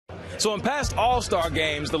So in past All-Star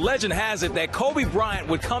games, the legend has it that Kobe Bryant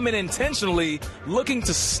would come in intentionally looking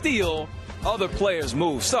to steal other players'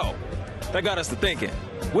 moves. So that got us to thinking,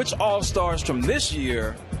 which All-Stars from this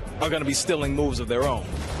year are going to be stealing moves of their own?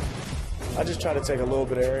 I just try to take a little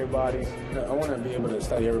bit of everybody. I want to be able to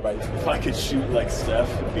study everybody. If I could shoot like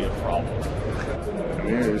Steph, it'd be a problem. I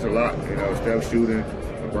mean, there's a lot. You know, Steph shooting,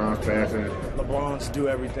 LeBron's passing. LeBron's do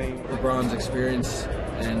everything. LeBron's experience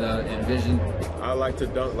and vision. I like to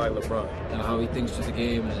dunk like LeBron. And how he thinks to the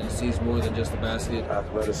game and sees more than just the basket.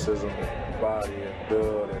 Athleticism, body, and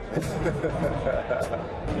build.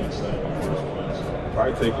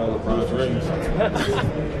 Probably take all LeBron's rings.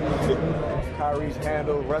 Kyrie's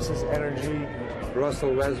handle, Russ's energy.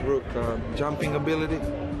 Russell Westbrook jumping ability.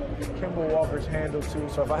 Kemba Walker's handle too.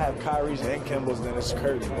 So if I have Kyrie's and Kemba's, then it's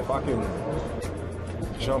curtain. If I can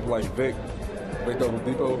jump like Victor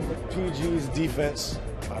Oladipo. PG's defense.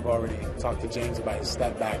 I've already talked to James about his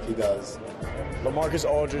step back. He does. LaMarcus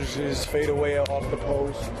Aldridge's fade away off the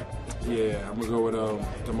post. Yeah, I'm going to go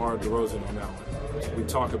with DeMar DeRozan on that one. We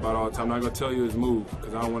talk about it all the time. I'm not going to tell you his move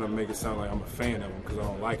because I don't want to make it sound like I'm a fan of him because I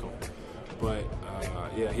don't like him. But,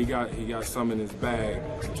 yeah, he got some in his bag.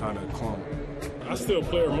 I'm trying to clone. I steal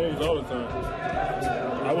player moves all the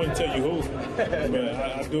time. I wouldn't tell you who, but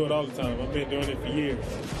I do it all the time. I've been doing it for years.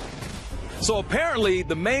 So apparently,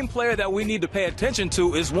 the main player that we need to pay attention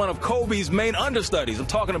to is one of Kobe's main understudies. I'm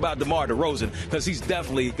talking about DeMar DeRozan because he's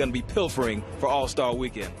definitely going to be pilfering for All-Star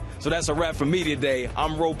Weekend. So that's a wrap for Media Day.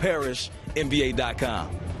 I'm Ro Parrish, NBA.com.